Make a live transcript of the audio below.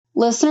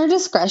Listener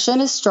discretion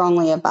is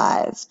strongly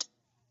advised.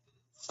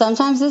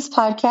 Sometimes this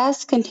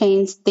podcast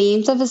contains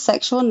themes of a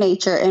sexual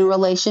nature in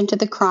relation to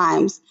the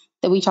crimes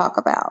that we talk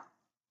about.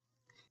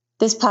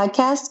 This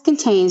podcast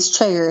contains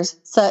triggers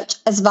such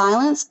as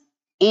violence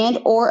and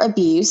or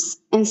abuse,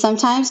 and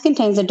sometimes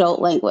contains adult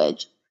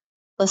language.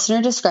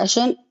 Listener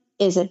discretion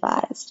is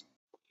advised.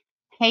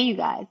 Hey, you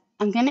guys,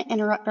 I'm going to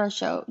interrupt our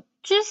show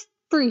just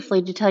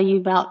briefly to tell you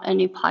about a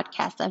new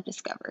podcast I've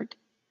discovered.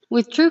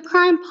 With true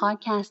crime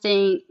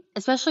podcasting,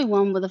 especially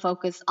one with a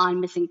focus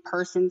on missing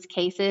persons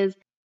cases,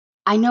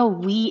 I know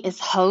we as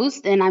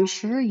hosts, and I'm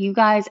sure you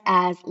guys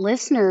as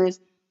listeners,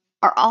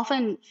 are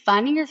often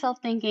finding yourself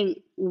thinking,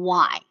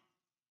 why?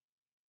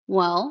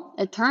 Well,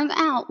 it turns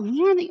out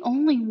we are the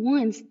only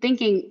ones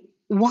thinking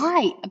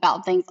why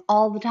about things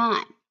all the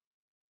time.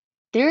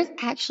 There's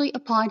actually a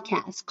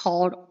podcast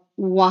called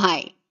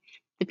Why.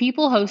 The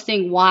people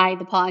hosting Why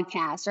the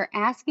podcast are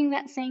asking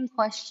that same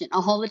question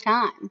all the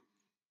time.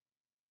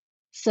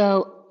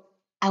 So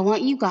I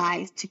want you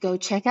guys to go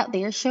check out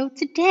their show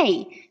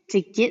today to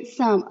get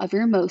some of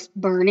your most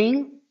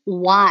burning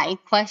why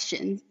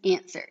questions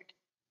answered.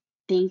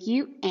 Thank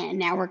you, and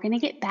now we're going to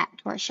get back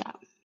to our show.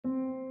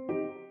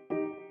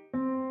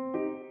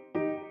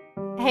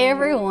 Hey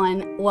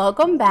everyone,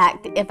 welcome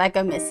back to If I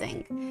Go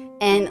Missing,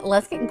 and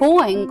let's get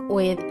going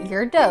with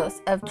your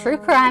dose of true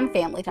crime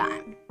family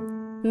time.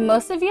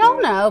 Most of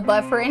y'all know,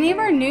 but for any of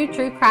our new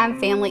true crime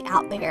family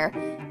out there,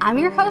 I'm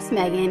your host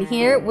Megan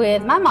here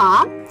with my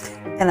mom.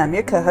 And I'm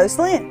your co-host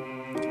Lynn.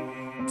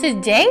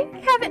 Today we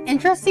have an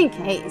interesting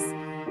case.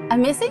 A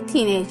missing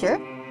teenager,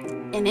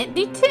 an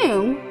empty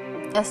tomb,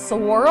 a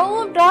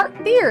swirl of dark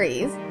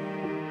theories,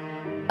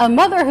 a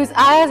mother whose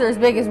eyes are as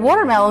big as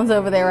watermelons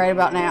over there right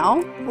about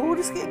now. Oh,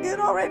 this getting good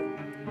already.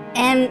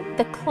 And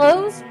the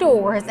closed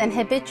doors and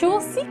habitual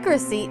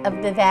secrecy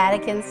of the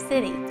Vatican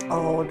City.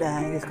 Oh,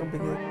 dang, it's going to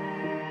be good.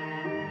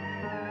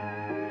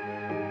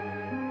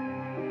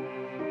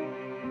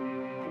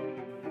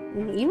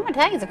 You know what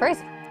Italians are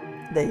crazy.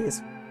 They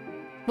is.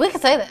 We can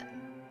say that.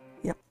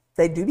 Yep,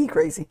 they do be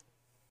crazy.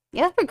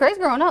 Yeah, it's pretty crazy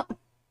growing up.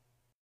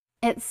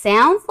 It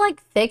sounds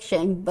like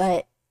fiction,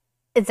 but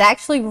it's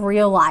actually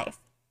real life.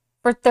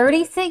 For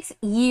 36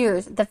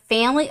 years, the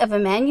family of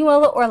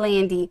Emanuela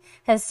Orlandi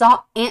has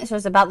sought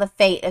answers about the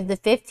fate of the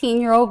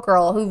 15-year-old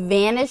girl who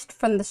vanished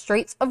from the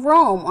streets of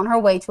Rome on her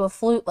way to a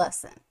flute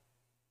lesson.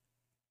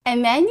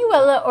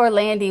 Emanuela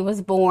Orlandi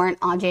was born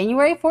on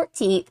January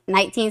 14,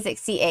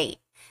 1968,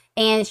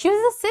 and she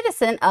was a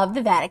citizen of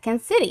the Vatican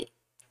City.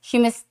 She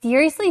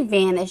mysteriously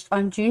vanished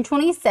on June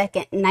 22,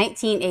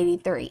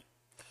 1983.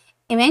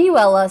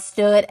 Emanuela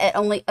stood at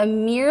only a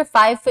mere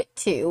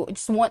 5'2",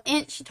 just 1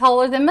 inch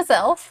taller than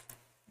myself.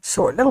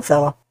 Short little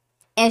fella.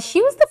 And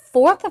she was the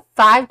fourth of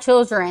 5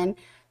 children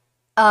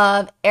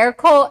of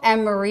Ercole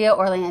and Maria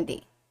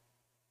Orlandi.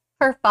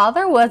 Her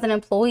father was an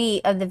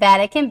employee of the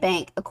Vatican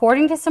Bank,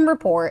 according to some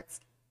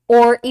reports,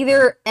 or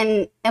either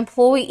an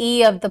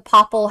employee of the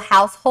papal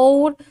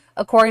household,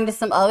 according to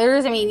some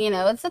others. I mean,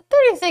 it's a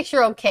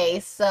 36-year-old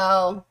case,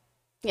 so,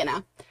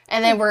 And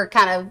then we're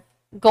kind of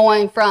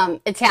going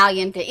from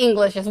Italian to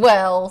English as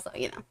well, so,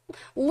 a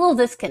little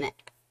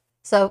disconnect.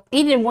 So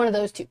he did one of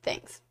those two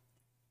things.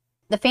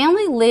 The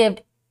family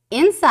lived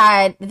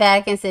inside the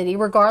Vatican City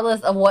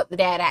regardless of what the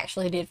dad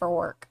actually did for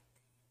work.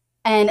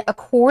 And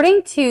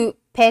according to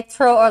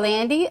Pietro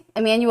Orlandi,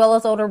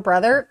 Emanuela's older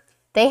brother,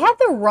 they had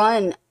the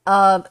run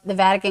of the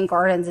Vatican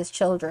Gardens as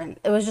children.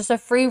 It was just a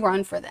free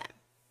run for them.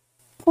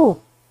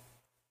 Oh.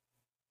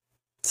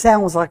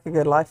 Sounds like a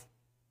good life.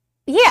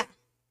 Yeah.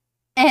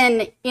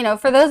 And,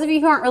 for those of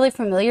you who aren't really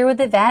familiar with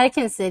the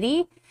Vatican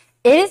City,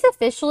 it is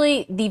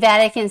officially the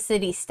Vatican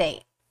City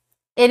State.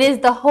 It is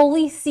the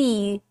Holy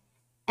See,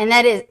 and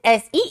that is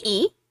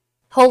SEE,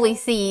 Holy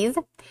See's,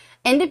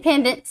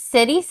 independent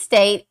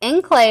city-state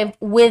enclave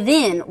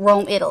within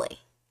Rome, Italy.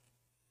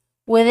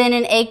 Within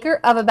an acre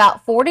of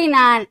about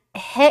 49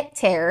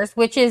 hectares,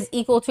 which is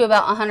equal to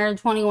about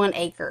 121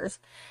 acres,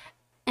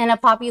 and a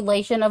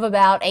population of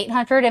about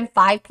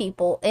 805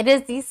 people, it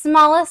is the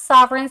smallest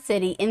sovereign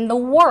city in the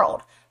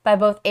world by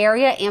both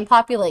area and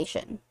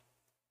population.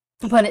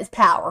 But it's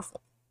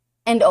powerful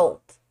and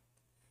old.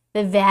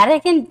 The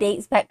Vatican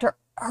dates back to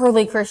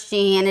early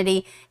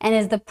Christianity and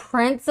is the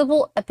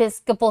principal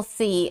episcopal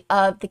see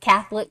of the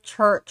Catholic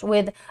Church,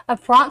 with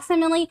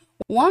approximately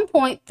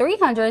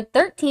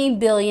 1.313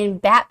 billion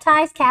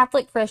baptized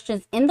Catholic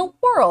Christians in the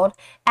world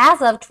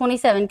as of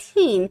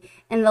 2017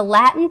 in the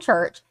Latin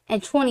Church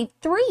and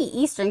 23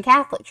 Eastern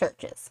Catholic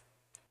churches.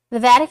 The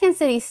Vatican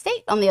City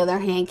State, on the other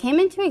hand, came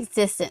into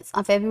existence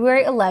on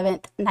February 11,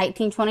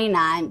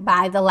 1929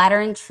 by the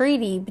Lateran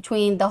Treaty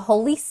between the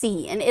Holy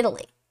See and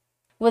Italy.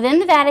 Within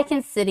the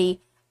Vatican City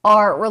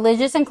are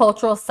religious and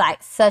cultural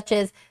sites such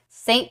as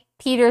St.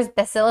 Peter's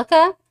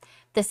Basilica,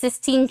 the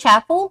Sistine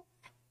Chapel,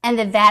 and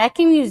the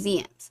Vatican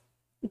Museums.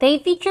 They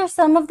feature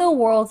some of the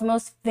world's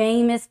most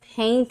famous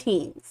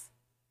paintings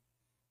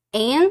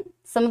and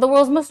some of the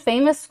world's most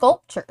famous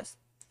sculptures,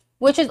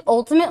 which is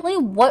ultimately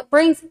what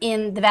brings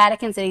in the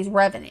Vatican City's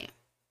revenue.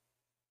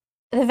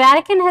 the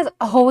Vatican has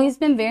always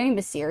been very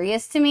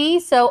mysterious to me,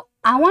 so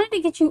I wanted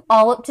to get you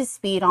all up to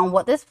speed on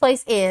what this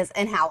place is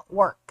and how it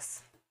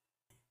works.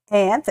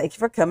 And thank you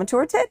for coming to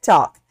our TED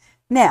Talk.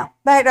 Now,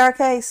 back to our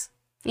case.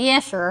 Yeah,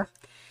 sure.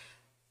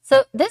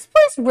 So this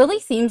place really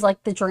seems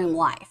like the dream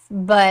life,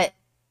 but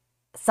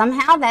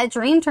somehow that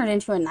dream turned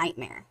into a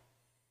nightmare.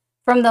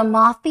 From the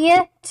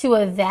mafia to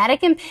a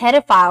Vatican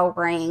pedophile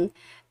ring,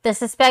 the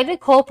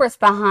suspected culprits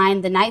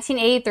behind the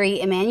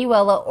 1983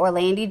 Emanuela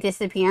Orlandi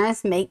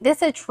disappearance make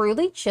this a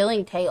truly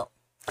chilling tale.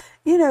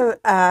 You know,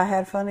 I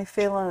had a funny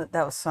feeling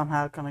that was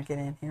somehow going to get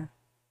in here.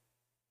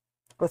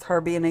 With her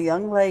being a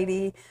young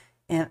lady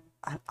in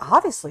an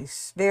obviously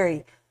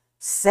very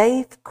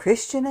safe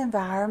Christian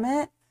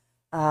environment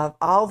of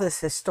all this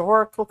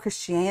historical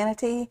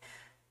Christianity.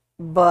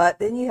 But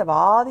then you have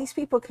all these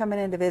people coming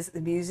in to visit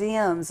the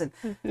museums and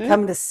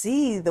coming to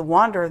see the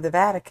wonder of the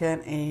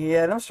Vatican. And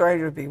yeah, them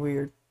strangers would be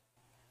weird.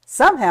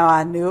 Somehow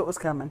I knew it was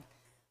coming.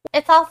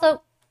 It's freaking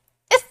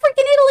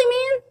Italy,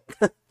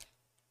 man.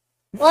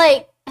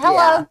 Like, hello,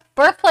 Yeah.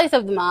 birthplace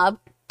of the mob.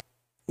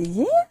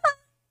 Yeah.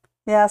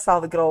 Yeah, I saw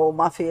the good old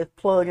mafia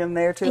plug in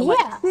there too. I'm Yeah.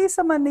 like,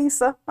 Lisa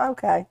Manisa.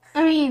 Okay.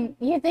 I mean,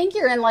 you think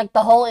you're in like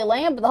the Holy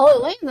Land, but the Holy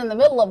Land's in the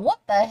middle of what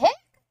the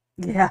heck?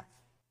 Yeah.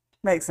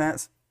 Makes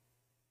sense.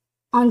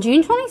 On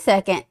June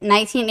 22nd,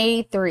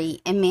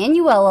 1983,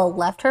 Emanuela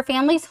left her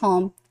family's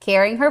home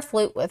carrying her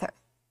flute with her.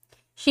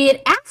 She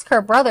had asked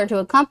her brother to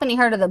accompany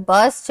her to the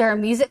bus to her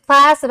music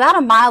class about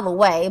a mile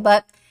away,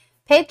 but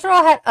Pedro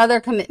had other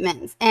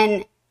commitments,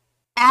 and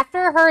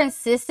after her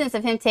insistence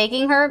of him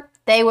taking her,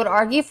 they would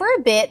argue for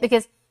a bit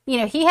because,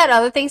 he had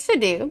other things to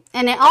do,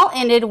 and it all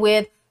ended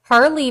with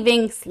her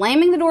leaving,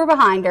 slamming the door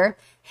behind her,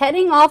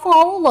 heading off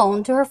all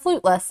alone to her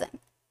flute lesson.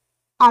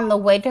 On the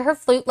way to her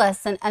flute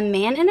lesson, a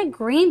man in a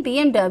green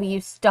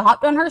BMW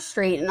stopped on her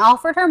street and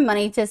offered her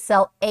money to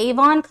sell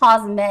Avon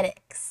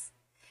Cosmetics.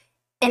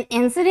 An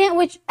incident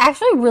which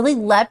actually really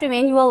left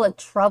Emanuela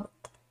troubled.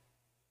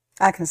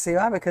 I can see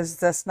why, because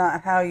that's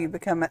not how you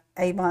become an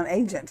Avon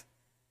agent.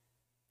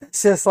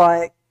 It's just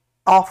like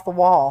off the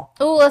wall.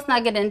 Oh, let's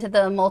not get into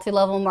the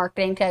multi-level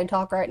marketing TED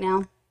Talk right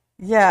now.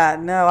 Yeah,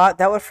 no,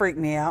 that would freak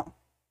me out.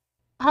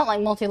 I don't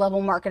like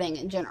multi-level marketing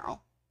in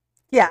general.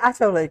 Yeah, I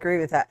totally agree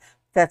with that.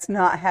 That's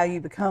not how you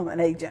become an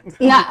agent.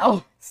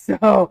 No.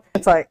 So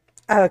it's like,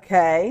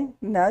 okay,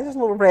 no, just a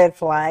little red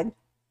flag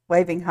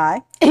waving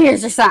high.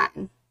 Here's your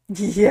sign.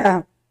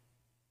 Yeah.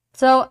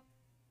 So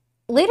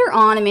later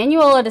on,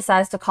 Emanuela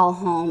decides to call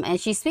home,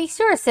 and she speaks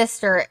to her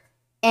sister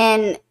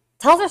and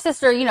tells her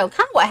sister, kind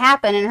of what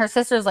happened. And her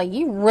sister's like,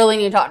 you really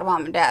need to talk to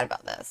mom and dad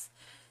about this.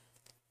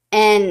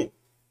 And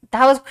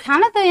that was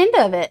kind of the end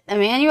of it.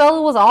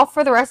 Emanuela was off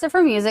for the rest of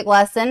her music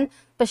lesson,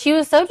 but she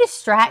was so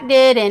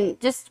distracted and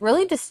just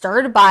really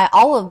disturbed by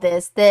all of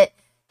this that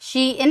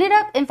she ended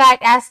up, in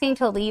fact, asking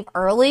to leave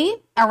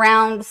early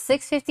around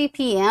 6:50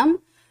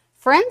 p.m.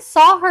 Friends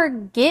saw her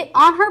get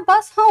on her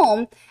bus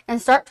home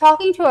and start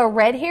talking to a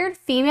red-haired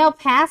female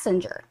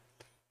passenger,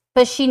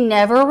 but she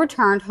never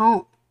returned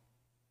home.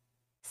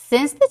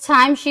 Since the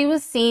time she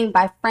was seen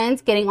by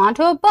friends getting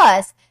onto a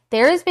bus,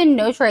 there has been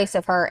no trace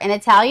of her, and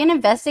Italian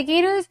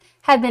investigators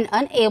have been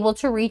unable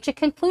to reach a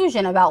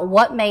conclusion about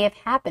what may have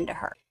happened to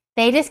her.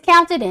 They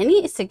discounted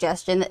any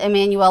suggestion that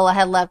Emanuela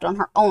had left on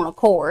her own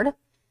accord.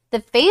 The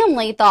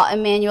family thought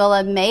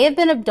Emanuela may have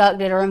been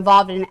abducted or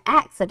involved in an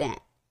accident.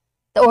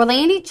 The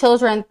Orlandi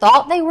children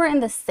thought they were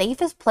in the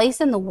safest place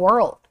in the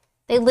world.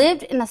 They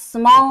lived in a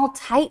small,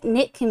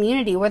 tight-knit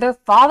community where their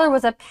father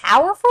was a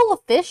powerful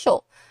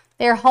official.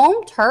 Their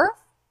home turf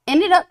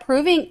ended up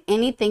proving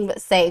anything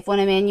but safe when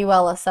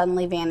Emanuela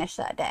suddenly vanished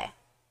that day.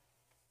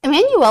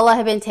 Emanuela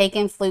had been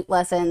taking flute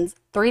lessons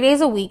 3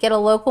 days a week at a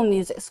local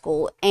music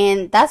school,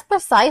 and that's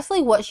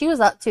precisely what she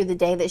was up to the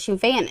day that she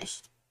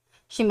vanished.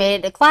 She made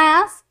it to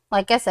class,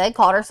 like I said,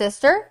 called her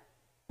sister,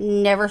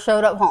 never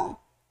showed up home.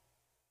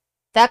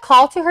 That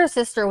call to her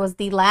sister was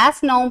the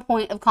last known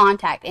point of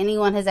contact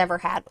anyone has ever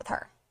had with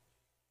her.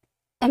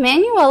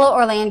 Emanuela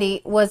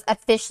Orlandi was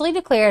officially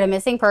declared a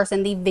missing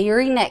person the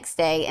very next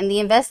day, and the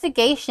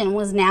investigation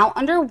was now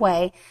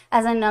underway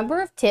as a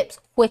number of tips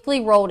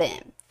quickly rolled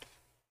in.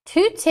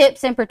 2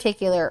 tips in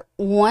particular,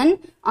 one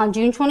on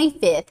June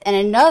 25th and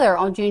another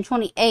on June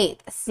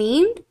 28th,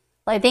 seemed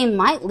like they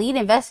might lead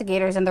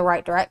investigators in the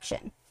right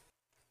direction.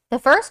 The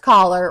first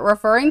caller,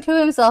 referring to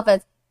himself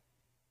as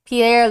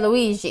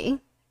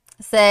Pierluigi,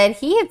 said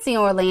he had seen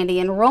Orlandi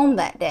in Rome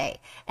that day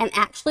and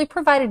actually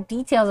provided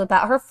details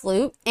about her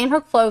flute and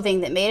her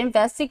clothing that made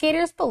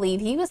investigators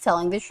believe he was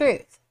telling the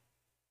truth.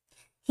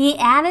 He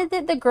added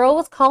that the girl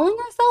was calling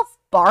herself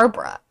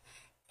Barbara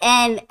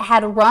and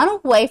had run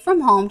away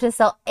from home to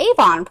sell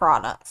Avon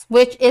products,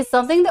 which is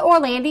something that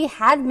Orlandi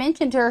had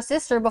mentioned to her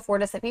sister before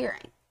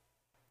disappearing.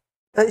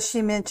 But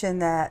she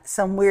mentioned that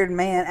some weird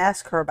man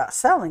asked her about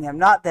selling them,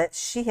 not that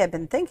she had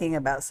been thinking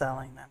about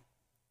selling them.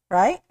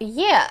 Right?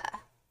 Yeah.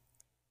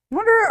 I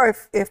wonder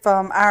if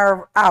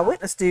our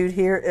eyewitness dude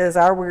here is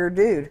our weird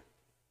dude.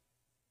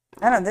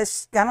 I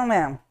don't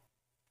know.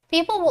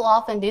 People will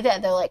often do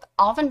that though. Like,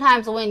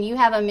 oftentimes when you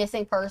have a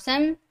missing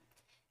person,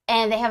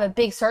 and they have a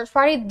big search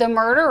party, the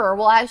murderer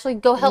will actually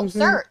go help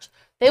search.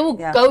 They will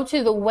go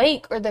to the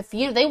wake or the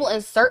funeral. They will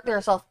insert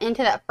themselves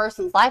into that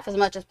person's life as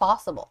much as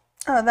possible.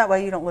 Oh, that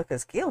way you don't look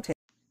as guilty.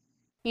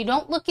 You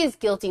don't look as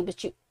guilty,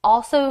 but you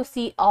also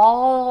see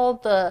all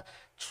the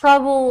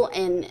trouble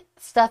and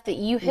stuff that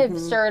you have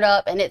stirred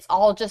up, and it's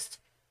all just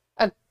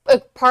a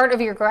part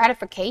of your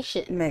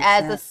gratification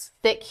as a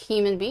sick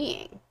human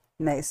being.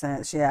 Makes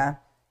sense, yeah.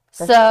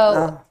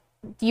 So,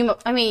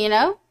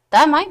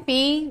 that might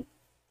be,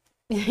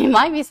 you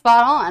might be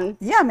spot on.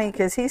 Yeah, I mean,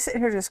 because he's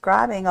sitting here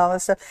describing all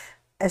this stuff.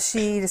 As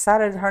she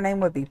decided her name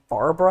would be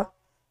Barbara.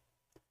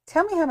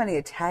 Tell me how many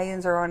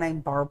Italians are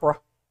named Barbara.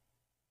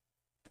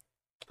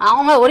 I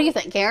don't know. What do you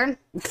think, Karen?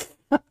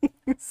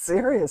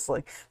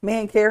 Seriously. Me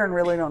and Karen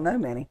really don't know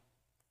many.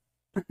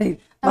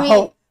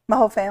 My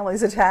whole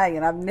family's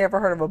Italian. I've never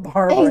heard of a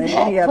Barbara in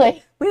any of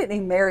it. We didn't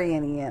even marry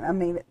any in. I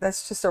mean,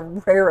 that's just a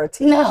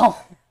rarity. No.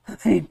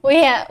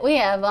 We have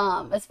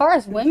as far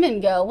as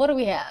women go, what do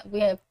we have? We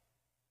have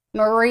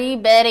Marie,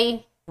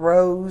 Betty,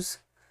 Rose,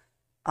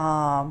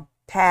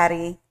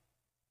 Patty.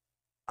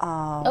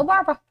 No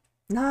Barbara.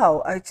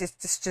 No,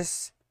 it's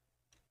just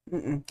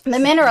the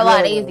men are a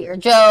lot easier.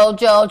 Joe,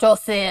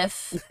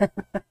 Joseph,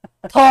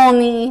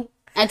 Tony,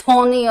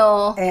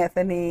 Antonio,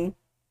 Anthony.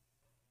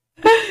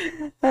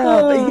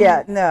 But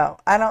yeah, no,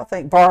 I don't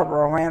think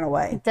Barbara ran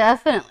away.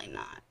 Definitely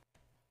not.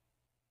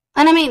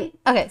 And I mean,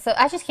 okay, so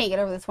I just can't get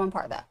over this one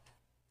part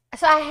though.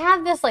 So I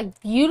have this like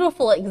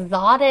beautiful,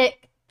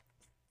 exotic,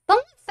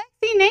 somewhat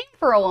sexy name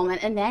for a woman,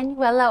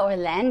 Emanuela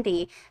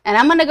Orlandi, and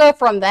I'm gonna go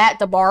from that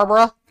to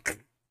Barbara.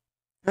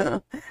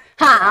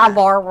 Hi,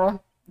 Barbara.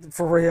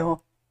 For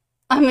real.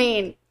 I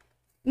mean,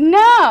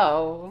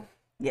 no.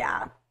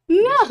 Yeah.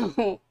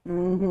 No.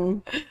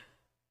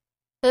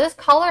 So this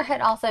caller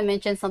had also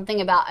mentioned something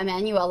about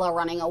Emanuela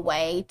running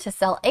away to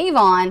sell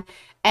Avon,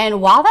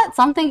 and while that's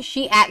something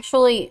she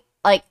actually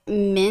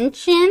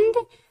mentioned,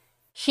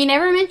 she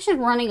never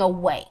mentioned running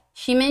away.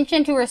 She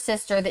mentioned to her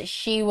sister that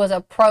she was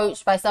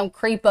approached by some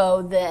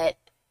creepo that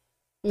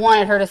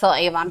wanted her to sell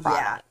Avon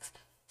products. Yeah.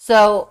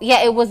 So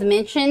yeah, it was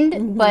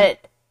mentioned,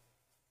 but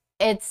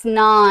it's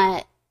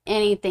not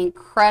anything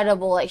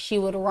credible like she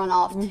would run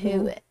off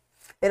to it.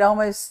 It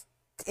almost,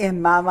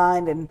 in my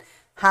mind and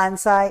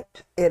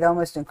hindsight, it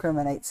almost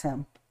incriminates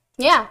him.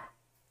 Yeah.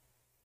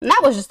 And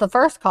that was just the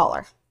first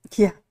caller.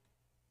 Yeah.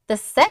 The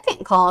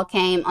second call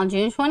came on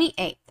June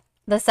 28th.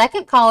 The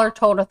second caller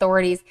told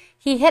authorities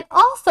he had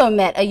also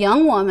met a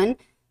young woman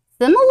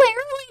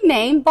similarly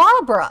named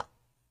Barbara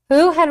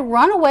who had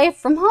run away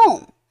from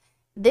home.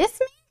 This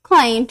man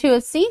claimed to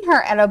have seen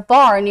her at a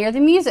bar near the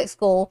music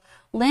school,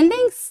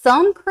 lending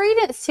some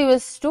credence to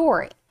his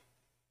story.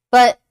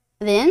 But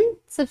then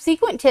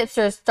subsequent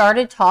tipsters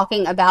started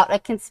talking about a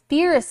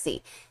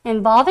conspiracy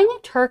involving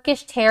a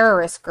Turkish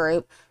terrorist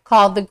group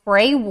called the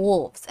Grey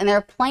Wolves and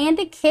their plan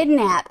to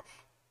kidnap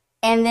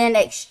and then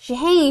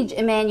exchange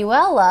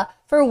Emanuela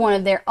for one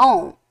of their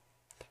own,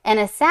 an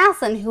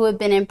assassin who had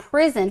been in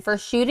prison for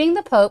shooting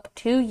the Pope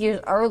 2 years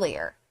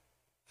earlier.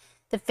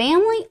 The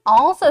family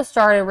also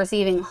started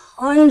receiving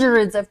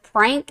hundreds of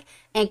prank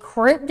and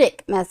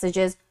cryptic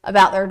messages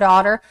about their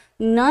daughter,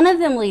 none of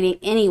them leading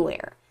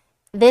anywhere.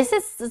 This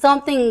is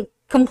something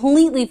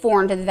completely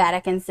foreign to the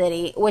Vatican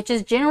City, which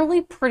is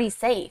generally pretty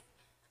safe.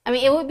 I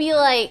mean, it would be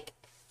like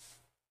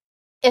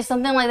if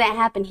something like that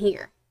happened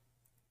here.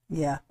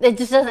 Yeah. It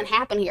just doesn't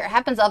happen here. It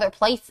happens other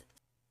places.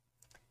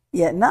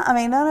 Yeah,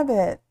 none of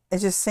it. It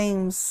just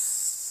seems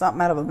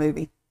something out of a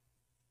movie.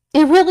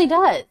 It really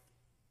does.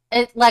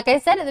 Like I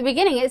said at the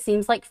beginning, it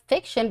seems like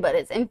fiction, but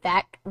it's in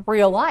fact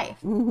real life.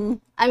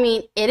 I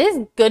mean, it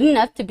is good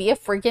enough to be a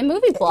freaking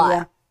movie plot.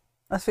 Yeah.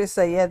 I was going to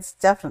say, yeah, it's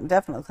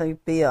definitely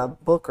be a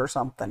book or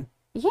something.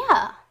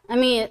 Yeah. I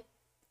mean,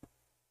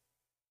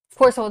 of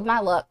course, with my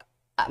luck,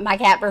 my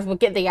captors would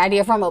get the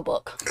idea from a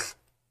book.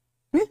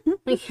 Did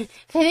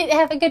it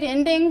have a good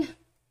ending?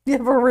 Yeah,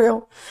 for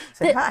real.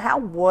 So how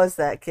was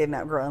that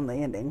kidnap girl in the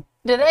ending?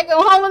 Did they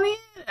go home in the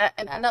end?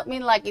 And I don't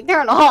mean like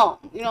eternal home.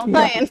 You know what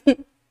I'm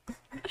saying?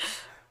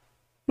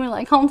 We're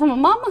like home to my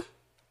mama.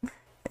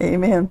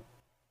 Amen.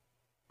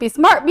 Be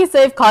smart, be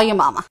safe, call your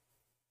mama.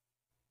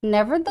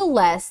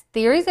 Nevertheless,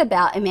 theories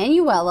about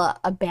Emanuela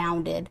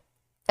abounded.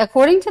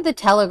 According to the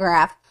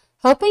Telegraph,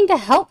 hoping to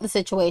help the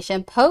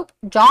situation, Pope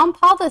John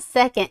Paul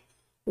II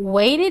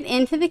waded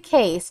into the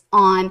case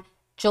on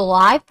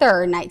July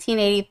 3rd,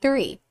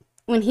 1983,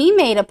 when he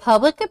made a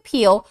public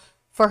appeal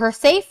for her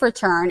safe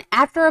return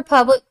after a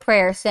public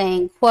prayer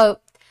saying, quote,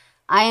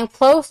 "I am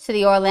close to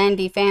the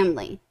Orlandi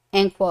family,"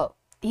 end quote.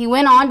 He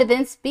went on to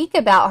then speak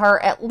about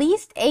her at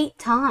least 8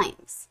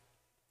 times.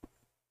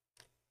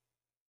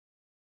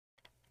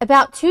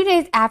 About 2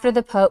 days after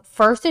the Pope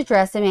first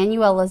addressed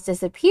Emanuela's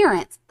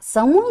disappearance,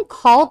 someone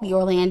called the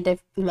Orlandi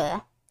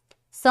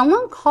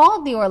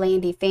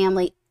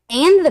family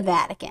and the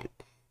Vatican,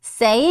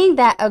 saying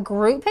that a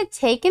group had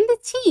taken the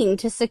teen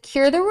to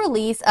secure the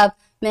release of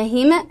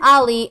Mehmet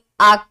Ali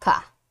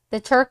Agca, the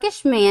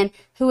Turkish man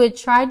who had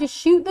tried to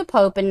shoot the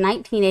Pope in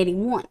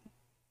 1981.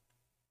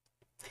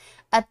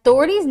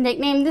 Authorities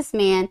nicknamed this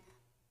man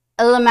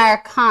El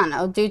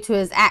Americano due to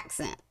his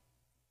accent.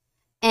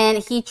 And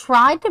he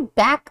tried to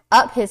back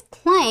up his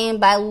claim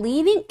by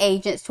leading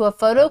agents to a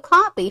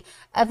photocopy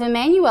of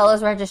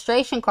Emanuela's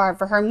registration card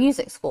for her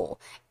music school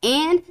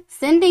and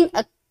sending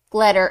a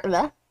letter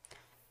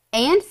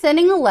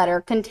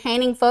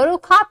containing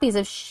photocopies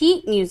of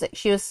sheet music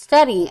she was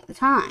studying at the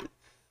time.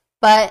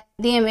 But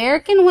the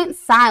American went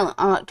silent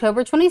on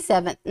October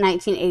 27,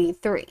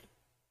 1983. Did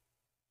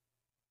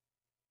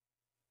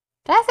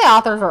I say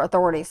authors or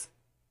authorities?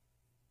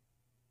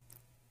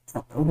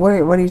 What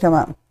are you talking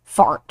about?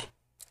 Fart.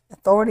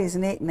 Authorities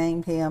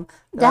nicknamed him.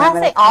 Did I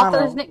say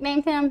authors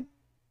nicknamed him?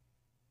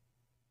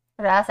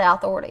 Or did I say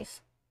authorities?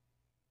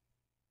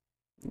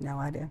 No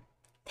idea.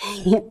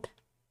 Dang it.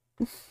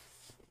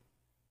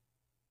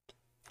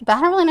 But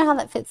I don't really know how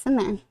that fits in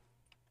there.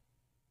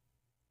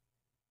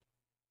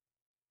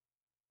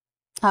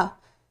 Oh.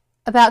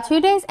 About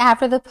 2 days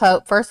after the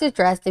Pope first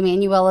addressed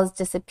Emanuela's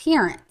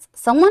disappearance,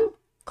 someone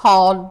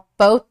called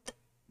both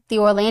the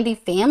Orlandi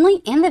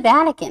family and the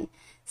Vatican,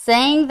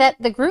 saying that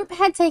the group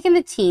had taken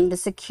the teen to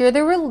secure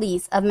the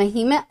release of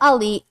Mehmet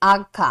Ali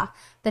Agca,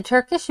 the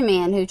Turkish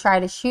man who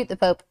tried to shoot the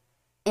Pope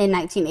in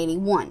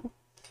 1981.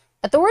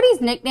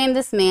 Authorities nicknamed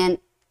this man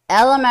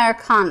El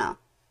Americano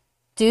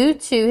due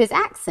to his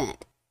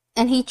accent,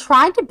 and he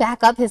tried to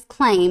back up his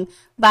claim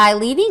by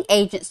leading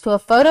agents to a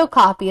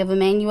photocopy of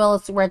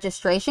Emanuela's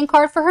registration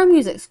card for her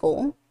music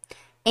school,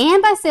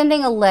 and by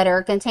sending a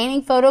letter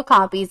containing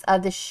photocopies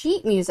of the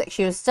sheet music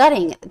she was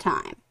studying at the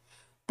time.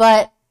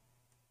 But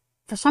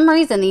for some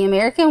reason, the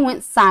American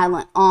went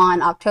silent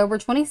on October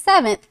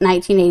 27th,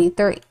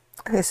 1983.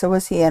 Okay, so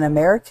was he an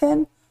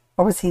American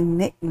or was he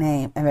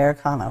nicknamed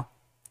Americano?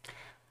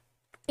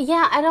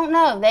 Yeah, I don't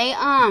know.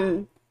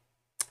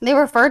 They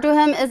referred to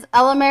him as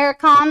El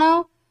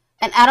Americano,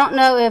 and I don't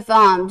know if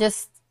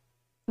just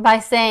by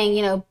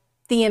saying,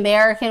 the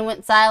American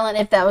went silent,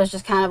 if that was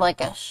just kind of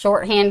like a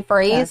shorthand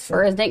phrase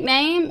for his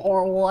nickname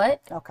or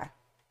what. Okay.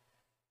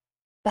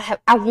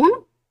 But I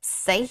want to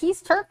say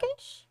he's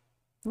Turkish.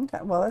 Okay,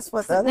 well, that's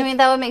what that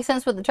would make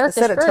sense with the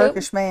Turkish group. A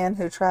Turkish man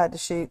who tried to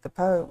shoot the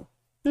Pope.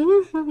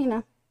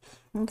 Well,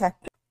 Okay.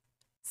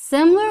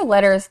 Similar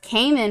letters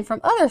came in from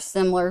other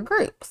similar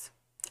groups,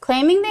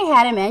 claiming they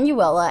had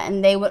Emanuela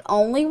and they would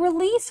only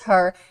release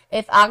her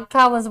if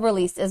Agca was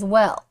released as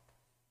well.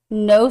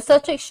 No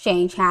such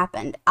exchange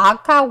happened.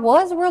 Agca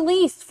was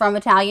released from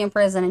Italian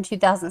prison in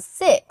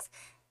 2006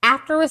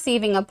 after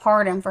receiving a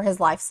pardon for his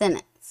life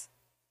sentence.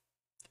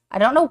 I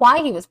don't know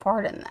why he was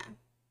pardoned then.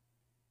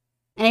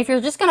 And if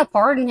you're just going to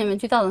pardon him in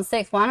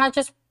 2006, why not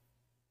just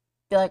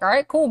be like, all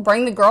right, cool,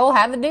 bring the girl,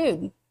 have the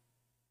dude.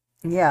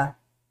 Yeah.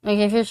 Like,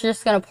 if you're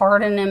just going to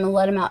pardon him and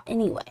let him out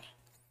anyway.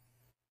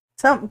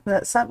 Something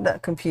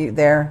that compute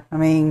there. I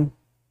mean,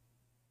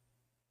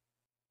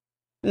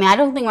 I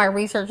don't think my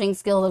researching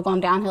skills have gone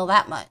downhill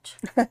that much.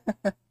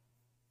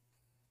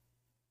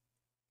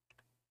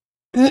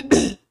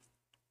 The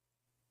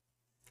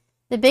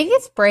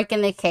biggest break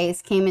in the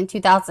case came in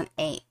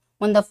 2008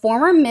 when the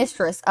former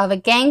mistress of a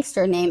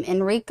gangster named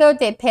Enrico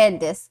De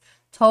Pedis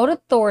told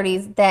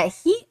authorities that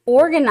he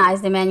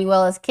organized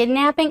Emanuela's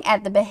kidnapping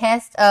at the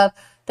behest of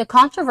the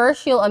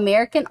controversial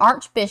American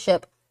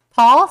Archbishop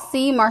Paul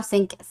C.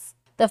 Marcinkus,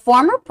 the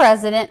former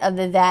president of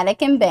the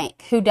Vatican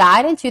Bank, who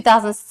died in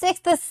 2006,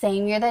 the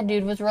same year that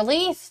dude was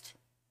released.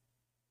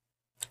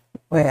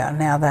 Well,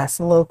 now that's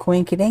a little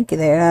quinky-dinky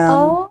there.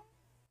 Oh,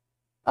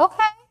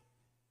 okay.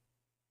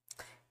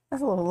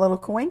 That's a little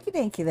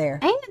quinky-dinky there.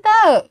 Ain't it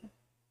though?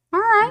 All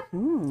right.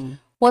 Mm-hmm.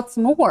 What's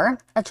more,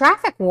 a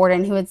traffic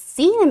warden who had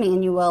seen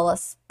Emanuela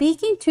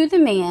speaking to the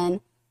man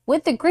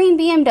with the green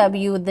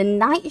BMW the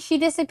night she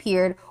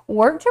disappeared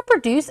worked to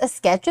produce a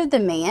sketch of the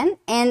man,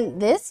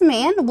 and this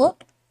man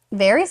looked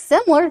very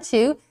similar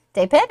to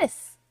De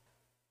Pedis.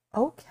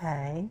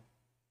 Okay.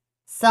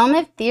 Some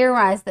have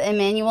theorized that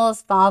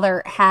Emanuela's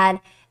father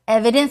had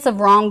evidence of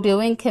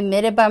wrongdoing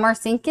committed by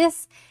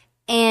Marcinkus,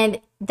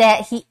 and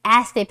that he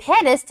asked De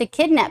Pedis to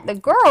kidnap the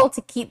girl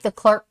to keep the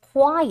clerk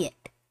quiet.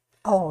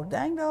 Oh,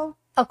 dango.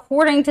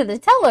 According to the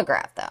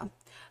Telegraph, though.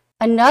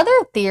 Another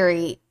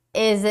theory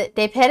is that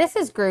De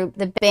Pedis' group,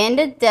 the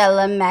Banda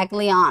della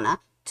Magliana,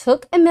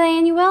 took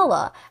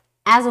Emanuela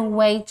as a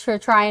way to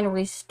try and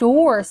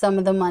restore some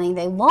of the money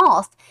they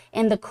lost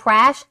in the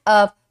crash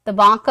of the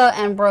Banco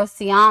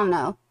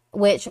Ambrosiano,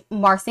 which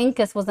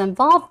Marcinkus was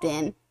involved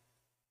in,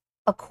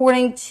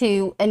 according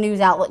to a news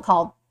outlet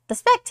called The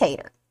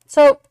Spectator.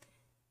 So,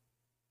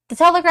 the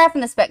Telegraph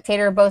and The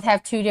Spectator both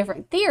have two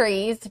different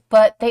theories,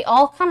 but they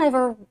all kind of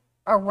are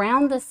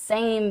around the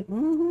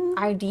same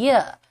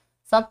idea.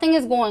 Something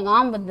is going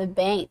on with the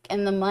bank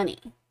and the money.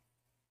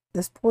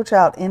 This poor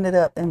child ended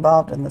up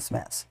involved in this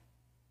mess.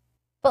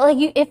 But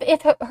like,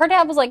 if her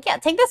dad was like, yeah,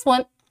 take this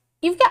one.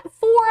 You've got 5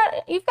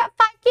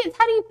 kids.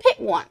 How do you pick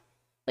one?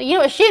 Like,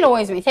 what she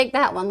annoys me. Take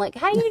that one. Like,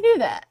 how do you do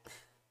that?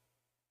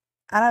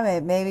 I don't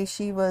know. Maybe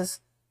she was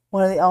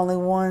one of the only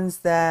ones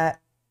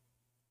that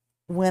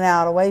went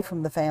out away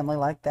from the family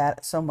like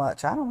that so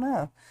much. I don't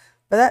know.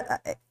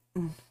 But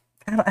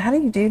how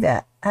do you do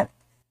that?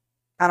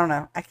 I don't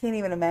know. I can't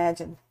even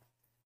imagine.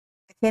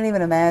 I can't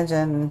even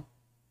imagine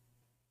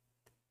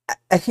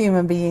a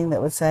human being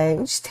that would say,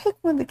 well, just take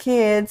one of the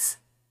kids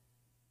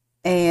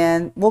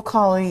and we'll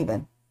call it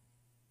even.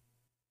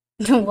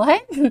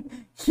 What?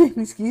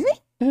 Excuse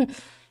me?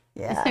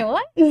 Yeah. Say Yeah.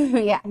 what?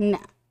 Yeah, no.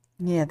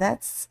 Yeah,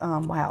 that's,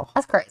 wow.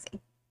 That's crazy.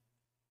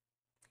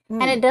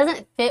 And it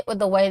doesn't fit with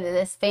the way that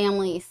this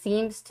family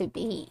seems to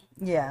be.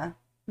 Yeah.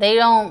 They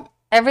don't,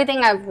 everything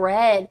I've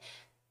read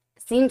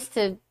seems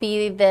to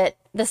be that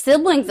the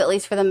siblings, at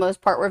least for the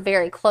most part, were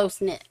very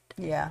close knit.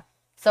 Yeah.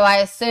 So I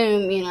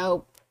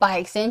assume, by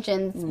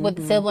extension, with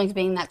the siblings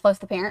being that close,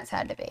 the parents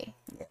had to be.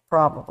 Yeah,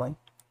 probably.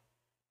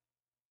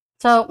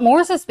 So,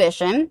 more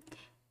suspicion.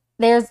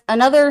 There's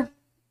another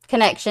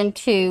connection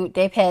to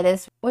De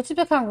Pettis, which has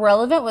become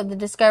relevant with the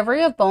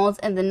discovery of bones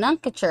in the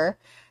Nuncature,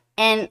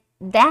 and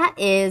that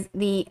is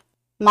the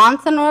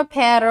Monsignor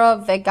Piero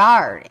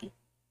Vergari.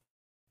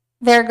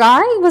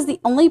 Vergari was the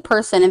only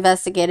person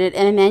investigated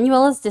in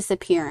Emanuela's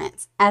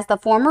disappearance as the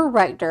former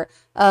rector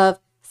of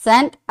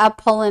Saint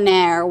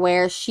Apollinaire,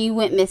 where she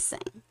went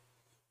missing.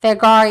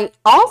 Vergari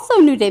also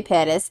knew De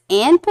Pettis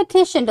and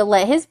petitioned to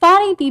let his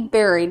body be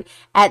buried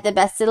at the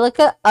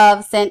Basilica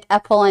of Saint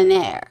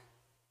Apollinaire,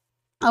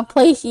 a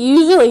place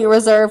usually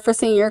reserved for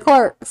senior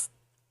clerks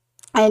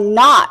and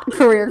not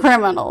career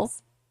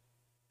criminals.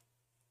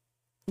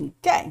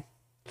 Okay.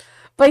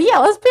 But yeah,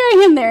 let's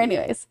bury him there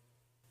anyways.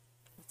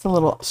 It's a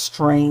little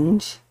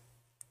strange.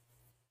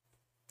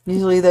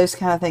 Usually those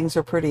kind of things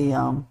are pretty,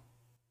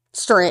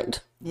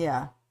 Strict.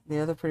 yeah,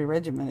 they're pretty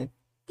regimented.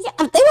 Yeah,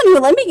 they wouldn't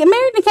even let me get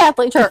married in a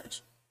Catholic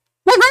church.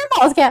 My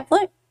grandma was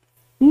Catholic.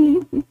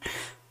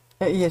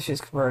 Yeah,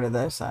 she's converted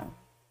though, so.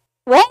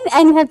 Right?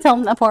 I didn't have to tell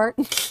them that part.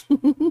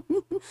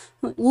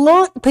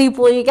 Look,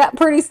 people, you got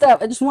pretty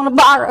stuff. I just want to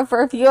borrow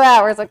for a few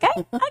hours, okay?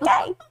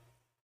 Okay.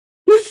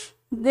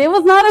 It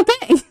was not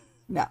okay.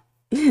 No.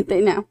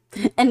 They know.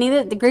 And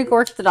neither the Greek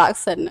Orthodox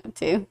said no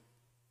to.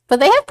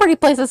 But they have pretty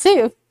places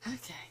too.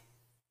 Okay.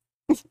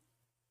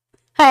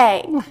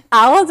 Hey,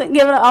 I wasn't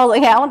giving it all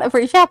like, hey, I want a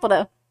free chapel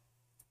though.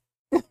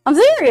 I'm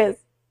serious.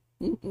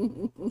 Ooh,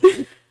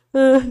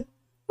 a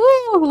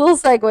little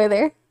segue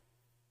there.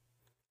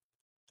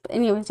 But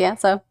anyways, yeah,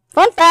 so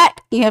fun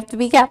fact, you have to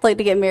be Catholic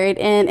to get married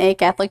in a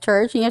Catholic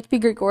church. And you have to be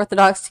Greek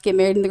Orthodox to get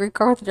married in the Greek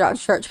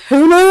Orthodox church.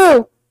 Who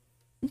knew?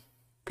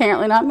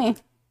 Apparently not me.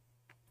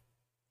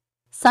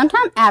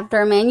 Sometime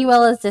after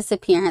Emanuela's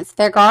disappearance,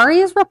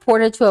 Vergari is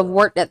reported to have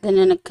worked at the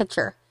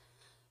Nuncature,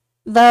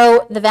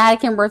 though the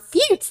Vatican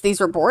refutes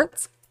these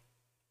reports.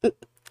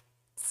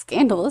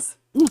 Scandalous.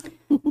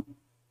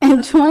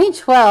 In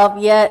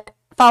 2012, yet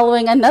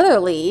following another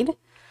lead,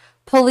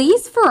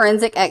 police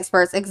forensic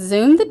experts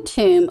exhumed the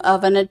tomb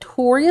of a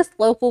notorious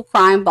local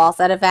crime boss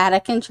at a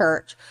Vatican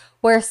church,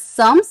 where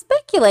some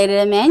speculated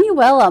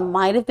Emanuela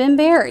might have been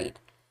buried.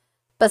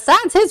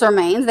 Besides his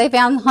remains, they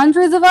found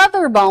hundreds of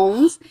other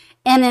bones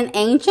in an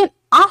ancient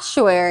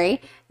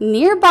ossuary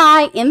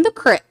nearby in the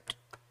crypt.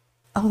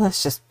 Oh,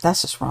 that's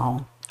just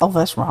wrong. Oh,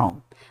 that's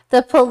wrong.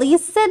 The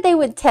police said they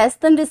would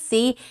test them to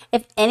see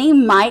if any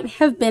might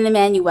have been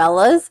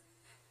Emanuela's.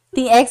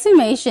 The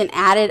exhumation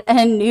added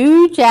a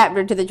new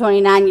chapter to the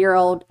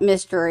 29-year-old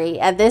mystery.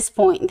 At this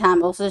point in time,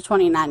 it was a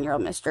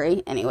 29-year-old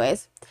mystery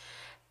anyways.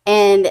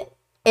 And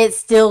it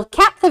still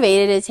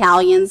captivated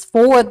Italians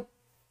for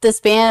the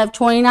span of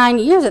 29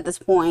 years at this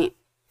point.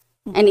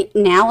 And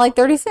now like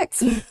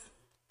 36.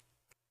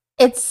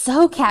 It's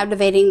so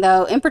captivating,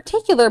 though, in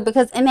particular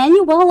because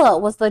Emanuela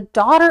was the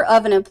daughter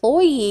of an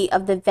employee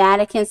of the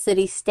Vatican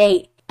City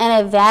State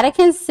and a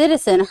Vatican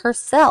citizen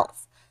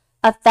herself,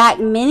 a fact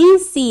many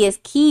see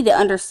as key to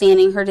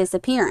understanding her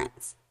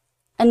disappearance.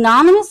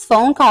 Anonymous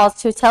phone calls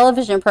to a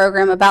television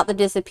program about the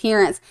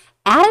disappearance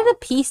added a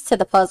piece to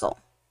the puzzle.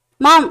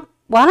 Mom,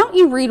 why don't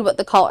you read what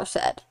the caller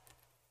said?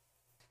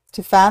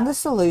 To find the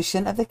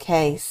solution of the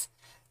case,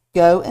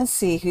 go and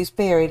see who's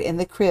buried in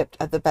the crypt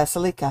of the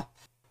Basilica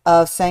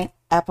of Saint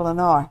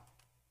Apollinaire.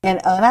 An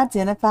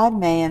unidentified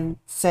man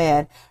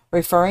said,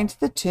 referring to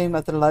the tomb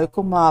of the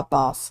local mob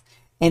boss,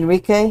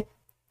 Enrique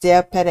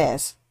de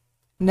Perez,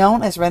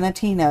 known as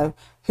Renatino,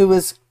 who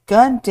was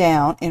gunned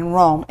down in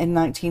Rome in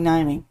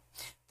 1990.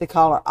 The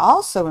caller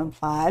also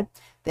implied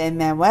that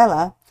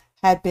Emanuela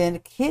had been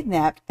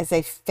kidnapped as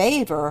a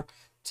favor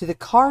to the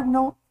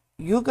Cardinal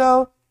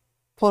Ugo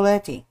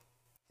Poletti,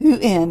 who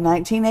in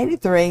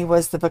 1983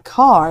 was the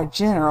Vicar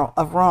General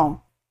of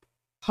Rome.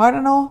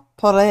 Cardinal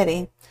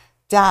Poletti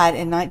died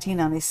in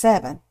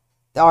 1997,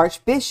 the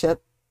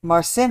Archbishop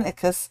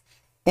Marcinicus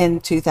in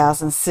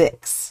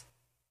 2006.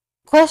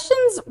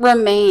 Questions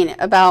remain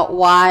about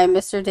why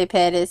Mr. De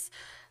Pettis,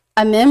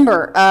 a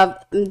member of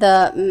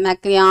the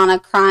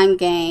Magliana crime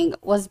gang,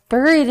 was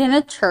buried in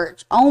a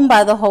church owned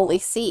by the Holy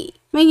See.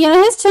 I mean,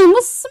 his tomb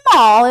was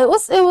small. It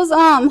was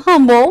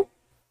humble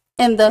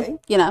in the,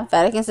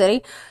 Vatican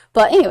City.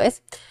 But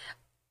anyways,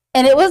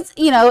 and it was,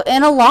 in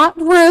a locked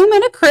room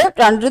in a crypt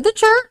under the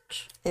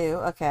church. Ew,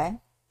 okay.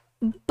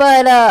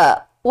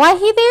 But why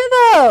he there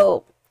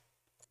though?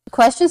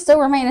 Questions still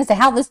remain as to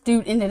how this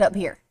dude ended up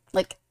here.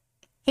 Like,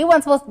 He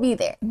wasn't supposed to be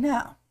there.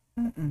 No.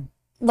 Mm-mm.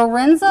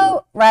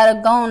 Lorenzo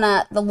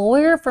Radagona, the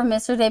lawyer for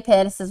Mr. De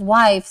Pettis'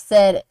 wife,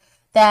 said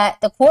that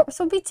the corpse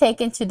would be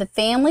taken to the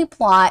family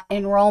plot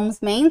in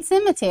Rome's main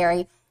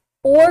cemetery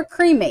or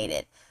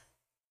cremated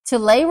to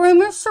lay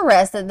rumors to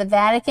rest that the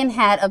Vatican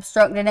had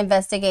obstructed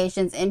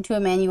investigations into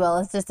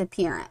Emanuela's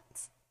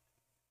disappearance.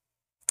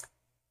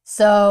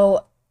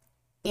 So,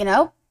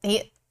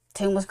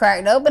 tomb was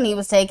cracked open, he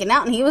was taken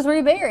out, and he was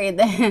reburied.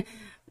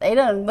 They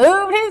done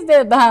moved his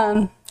dead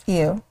behind.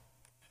 Ew.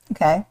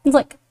 Okay. He's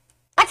like,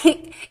 I can't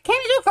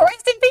you do a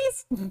rest in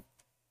peace?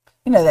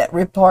 You know that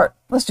rib part?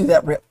 Let's do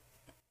that rib.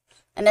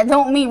 And that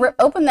don't mean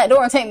open that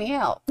door and take me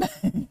out.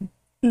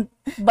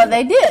 But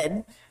they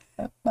did.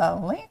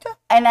 Malita?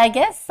 And I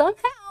guess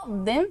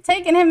somehow them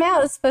taking him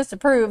out is supposed to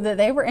prove that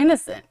they were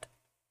innocent.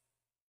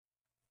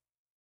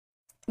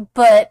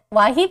 But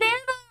why he there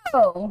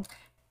though?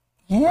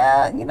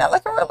 Yeah, you're not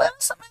like a real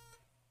innocent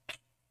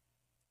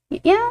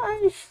man. Yeah,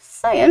 I'm just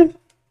saying.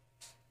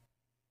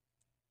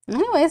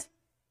 Anyways,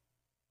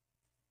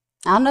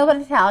 I don't know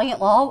about Italian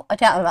law. I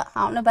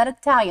don't know about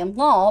Italian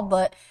law,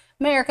 but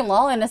American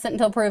law, innocent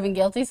until proven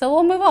guilty. So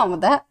we'll move on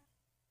with that.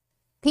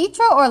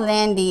 Pietro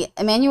Orlandi,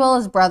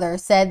 Emanuela's brother,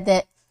 said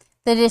that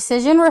the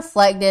decision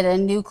reflected a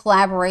new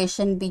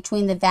collaboration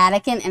between the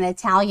Vatican and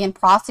Italian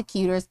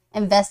prosecutors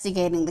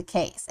investigating the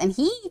case. And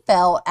he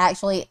felt,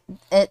 actually,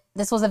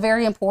 this was a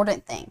very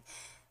important thing.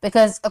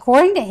 Because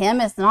according to him,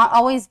 it's not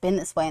always been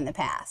this way in the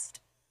past.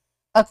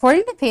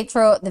 According to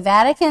Pietro, the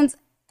Vatican's,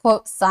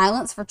 quote,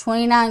 silence for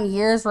 29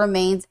 years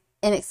remains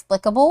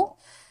inexplicable.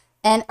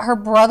 And her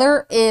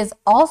brother is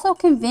also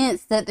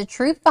convinced that the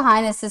truth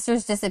behind his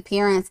sister's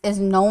disappearance is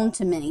known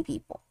to many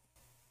people.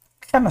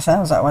 Kind of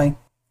sounds that way.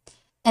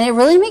 And it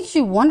really makes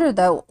you wonder,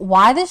 though,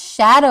 why the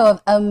shadow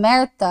of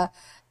Omerta,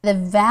 the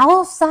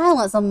vow of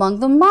silence among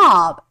the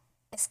mob,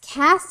 is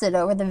casted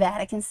over the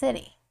Vatican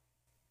City.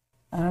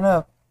 I don't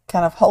know.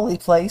 Kind of holy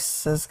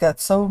place has got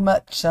so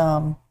much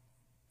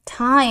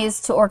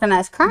ties to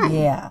organized crime.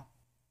 Yeah.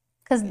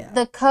 Because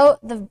the code,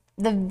 the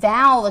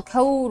vow, the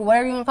code,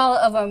 whatever you want to call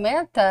it, of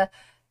Omerta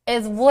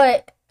is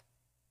what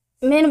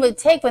men would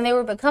take when they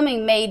were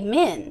becoming made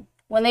men,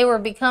 when they were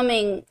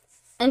becoming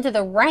into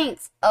the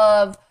ranks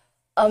of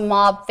a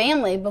mob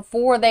family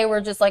before they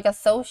were just like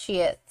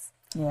associates.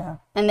 Yeah.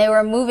 And they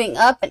were moving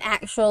up and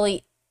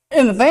actually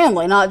in the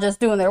family, not just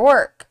doing their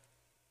work.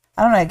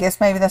 I don't know. I guess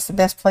maybe that's the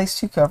best place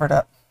to cover it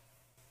up.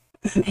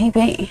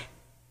 Maybe.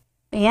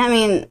 Yeah, I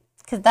mean,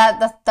 because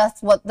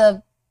that's what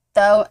the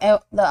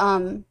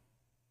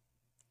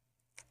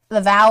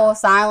vow of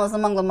silence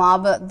among the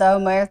mob, the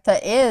Omerta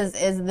is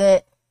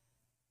that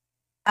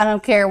I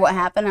don't care what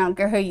happened, I don't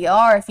care who you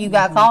are. If you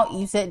got caught,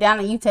 you sit down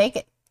and you take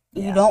it.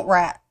 Yeah. You don't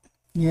rat.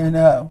 You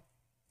know.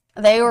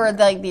 They were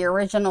like the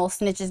original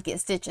snitches get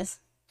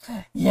stitches.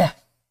 Yeah.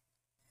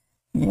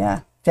 Yeah,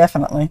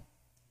 definitely.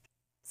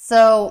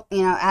 So,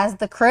 as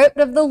the crypt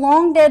of the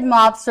long-dead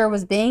mobster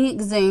was being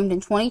exhumed in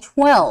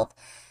 2012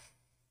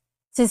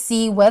 to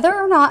see whether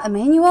or not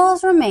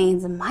Emanuela's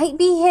remains might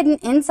be hidden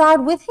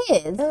inside with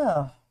his,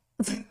 Oh.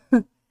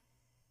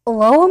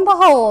 lo and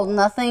behold,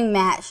 nothing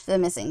matched the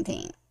missing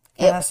teen.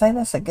 Can I say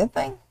that's a good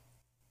thing?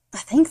 I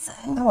think so.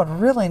 I would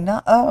really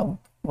not. Oh,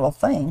 well,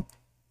 thing.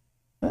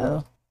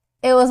 Oh.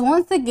 It was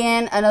once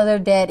again another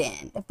dead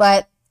end,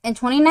 but in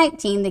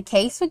 2019, the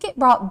case would get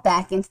brought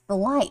back into the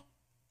light.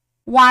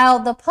 While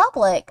the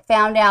public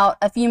found out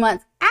a few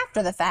months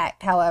after the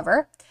fact,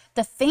 however,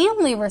 the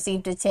family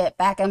received a tip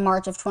back in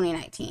March of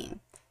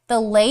 2019. The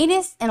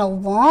latest in a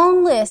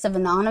long list of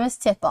anonymous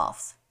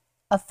tip-offs.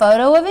 A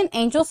photo of an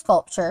angel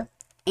sculpture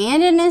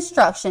and an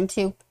instruction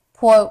to,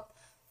 quote,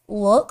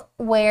 look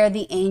where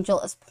the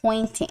angel is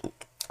pointing.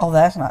 Oh,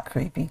 that's not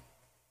creepy.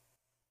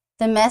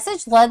 The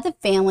message led the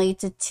family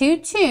to 2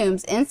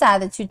 tombs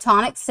inside the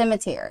Teutonic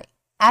Cemetery.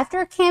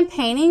 After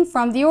campaigning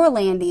from the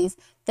Orlandis,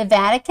 the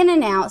Vatican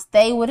announced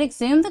they would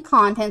exhume the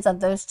contents of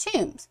those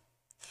tombs.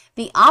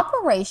 The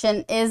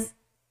operation is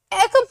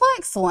a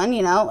complex one,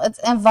 it's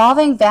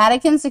involving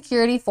Vatican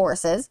security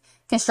forces,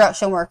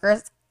 construction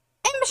workers,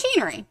 and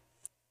machinery.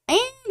 And,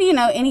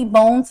 any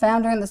bones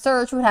found during the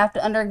search would have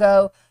to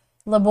undergo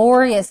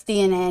laborious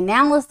DNA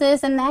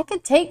analysis, and that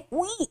could take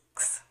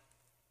weeks.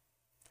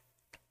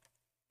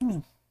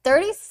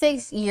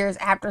 36 years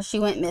after she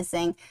went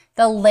missing,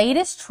 the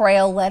latest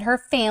trail led her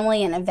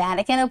family and a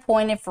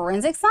Vatican-appointed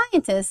forensic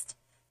scientist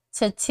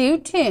to 2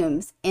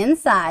 tombs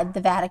inside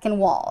the Vatican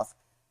walls.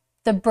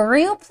 The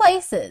burial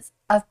places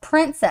of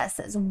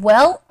princesses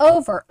well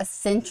over a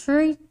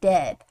century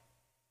dead.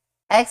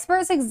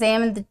 Experts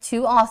examined the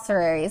 2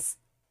 ossuaries.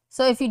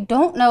 So if you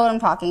don't know what I'm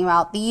talking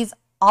about, these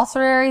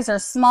ossuaries are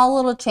small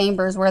little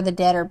chambers where the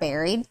dead are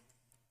buried.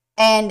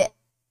 And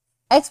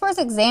experts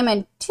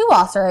examined 2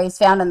 ossuaries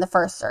found in the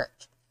first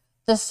search.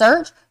 The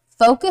search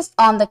focused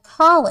on the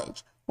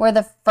college where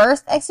the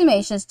first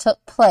exhumations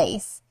took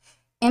place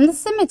in the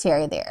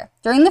cemetery there.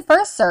 During the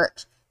first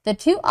search, the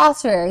 2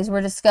 ossuaries were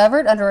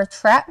discovered under a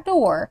trap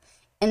door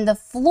in the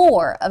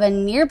floor of a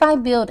nearby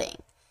building.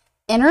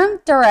 Interim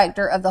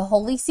director of the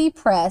Holy See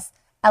Press,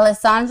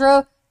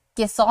 Alessandro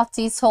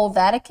Gisotti told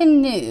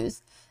Vatican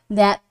News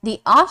that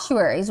the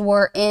ossuaries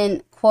were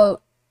in,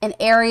 quote, an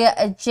area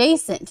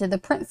adjacent to the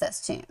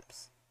princess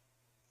tombs.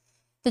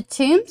 The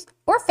tombs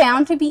were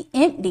found to be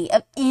empty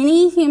of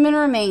any human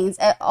remains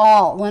at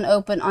all when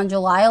opened on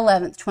July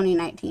 11,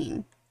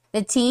 2019.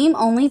 The team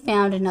only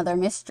found another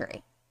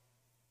mystery.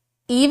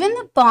 Even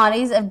the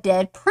bodies of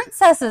dead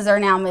princesses are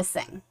now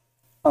missing.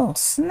 Oh,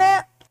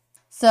 snap.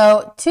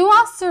 So, 2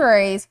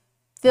 ossuaries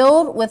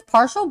filled with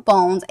partial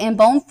bones and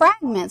bone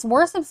fragments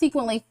were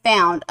subsequently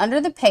found under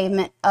the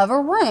pavement of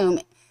a room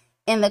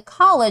in the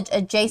college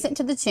adjacent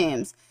to the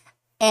tombs.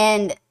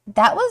 And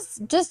that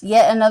was just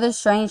yet another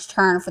strange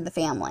turn for the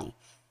family.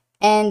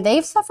 And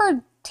they've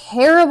suffered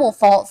terrible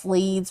false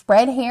leads,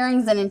 red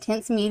herrings, and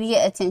intense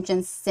media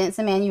attention since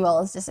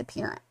Emanuela's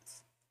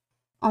disappearance.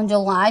 On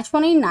July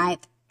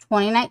 29th,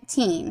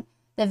 2019,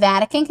 the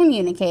Vatican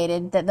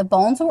communicated that the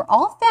bones were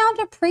all found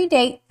to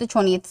predate the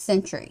 20th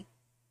century.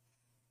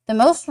 The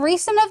most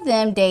recent of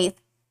them date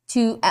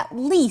to at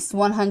least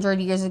 100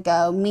 years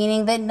ago,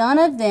 meaning that none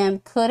of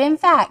them could in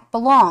fact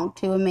belong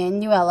to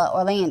Emanuela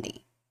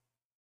Orlandi.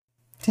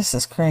 This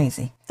is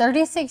crazy.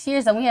 36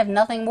 years and we have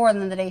nothing more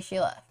than the day she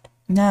left.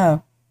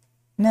 No.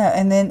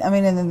 And then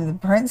the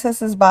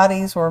princesses'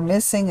 bodies were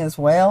missing as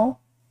well.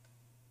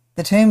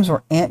 The tombs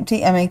were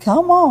empty. I mean,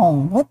 come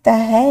on. What the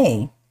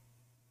hey?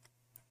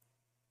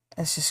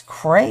 That's just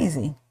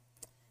crazy.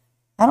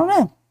 I don't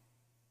know.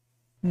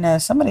 No,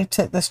 somebody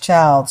took this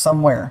child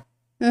somewhere.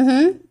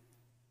 Mm-hmm.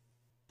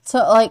 So,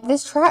 like,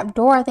 this trap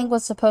door, I think,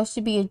 was supposed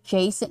to be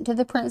adjacent to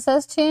the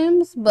princess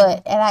tombs, but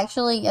it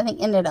actually, I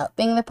think, ended up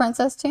being the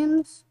princess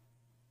tombs.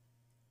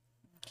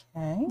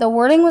 Okay. The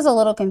wording was a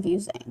little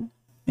confusing.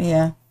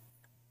 Yeah.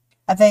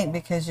 I think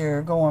because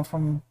you're going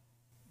from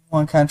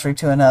one country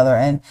to another,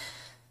 and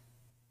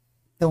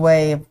the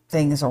way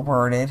things are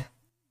worded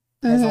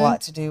has a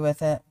lot to do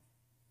with it.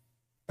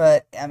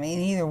 But, I mean,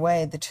 either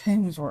way, the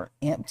tombs were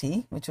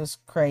empty, which was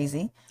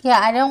crazy. Yeah,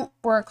 I don't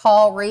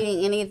recall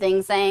reading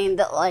anything saying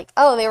that, like,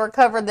 oh, they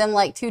recovered them,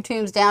 like, 2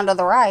 tombs down to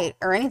the right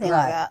or anything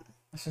like that.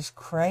 This is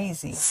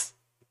crazy.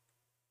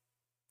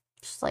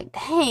 Just like,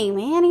 dang,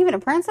 man, even a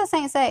princess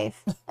ain't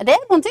safe. A dead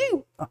one,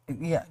 too.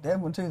 Yeah, dead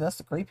one, too. That's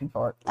the creepy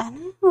part. I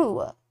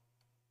know.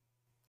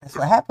 That's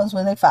what happens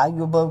when they file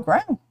you above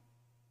ground.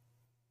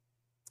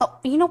 Oh,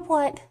 you know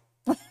what?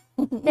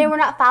 They were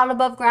not filed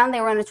above ground.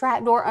 They were in a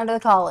trap door under the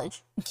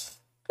college.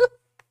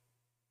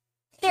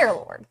 Dear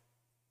Lord.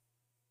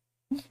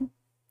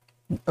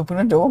 Open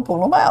a door and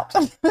pull them out.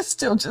 It's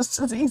still just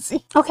as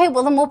easy. Okay,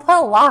 well, then we'll put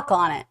a lock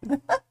on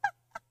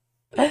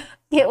it.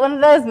 Get one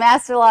of those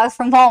master locks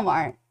from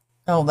Walmart.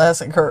 Oh,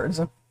 that's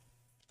encouraging.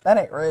 That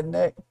ain't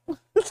redneck.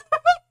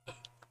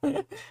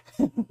 You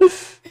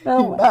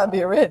might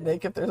be a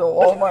redneck if there's a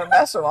Walmart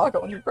master lock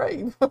on your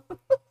grave.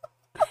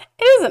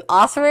 It is an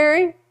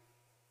ossuary.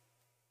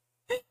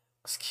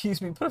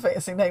 Excuse me, put a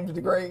fancy name to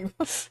the grave.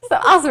 It's an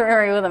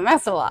ossuary with a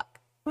master lock.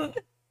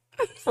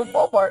 From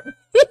Walmart.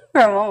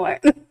 From Walmart.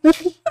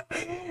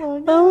 Oh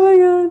my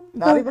God.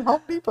 Not even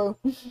Home Depot.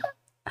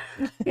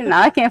 You know,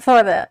 I can't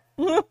afford that.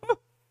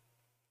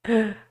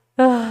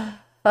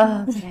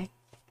 Okay.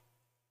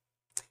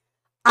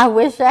 I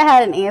wish I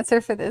had an answer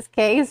for this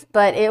case,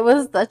 but it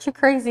was such a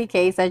crazy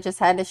case, I just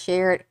had to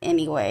share it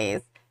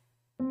anyways.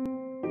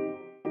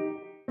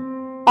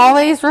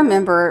 Always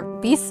remember,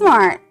 be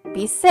smart,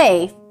 be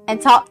safe, and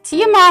talk to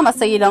your mama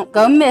so you don't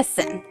go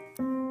missing.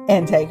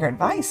 And take her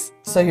advice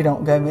so you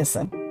don't go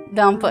missing.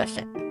 Don't push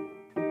it.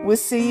 We'll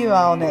see you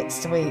all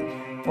next week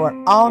for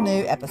an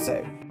all-new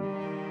episode.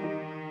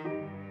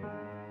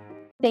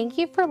 Thank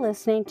you for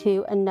listening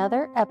to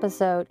another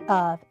episode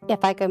of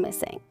If I Go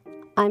Missing.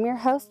 I'm your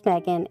host,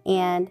 Megan,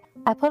 and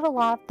I put a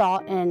lot of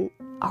thought and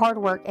hard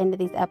work into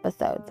these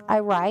episodes. I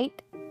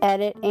write,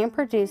 edit, and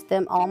produce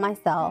them all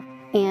myself,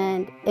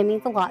 and it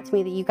means a lot to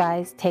me that you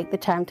guys take the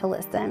time to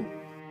listen.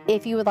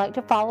 If you would like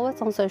to follow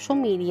us on social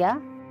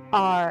media,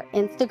 our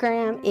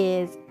Instagram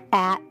is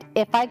at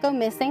If I Go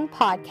Missing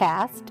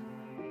Podcast.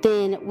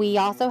 Then we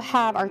also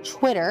have our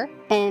Twitter,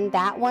 and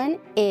that one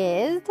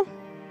is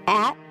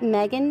at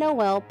Megan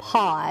Noel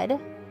Pod.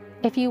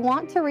 If you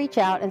want to reach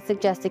out and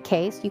suggest a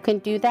case, you can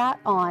do that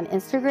on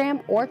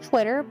Instagram or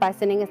Twitter by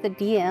sending us a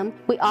DM.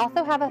 We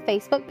also have a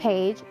Facebook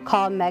page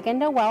called Megan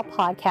Noel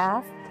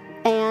Podcast,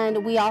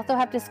 and we also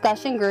have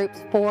discussion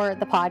groups for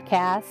the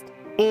podcast.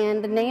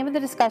 And the name of the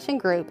discussion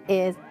group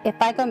is If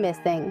I Go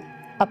Missing,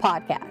 a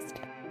Podcast.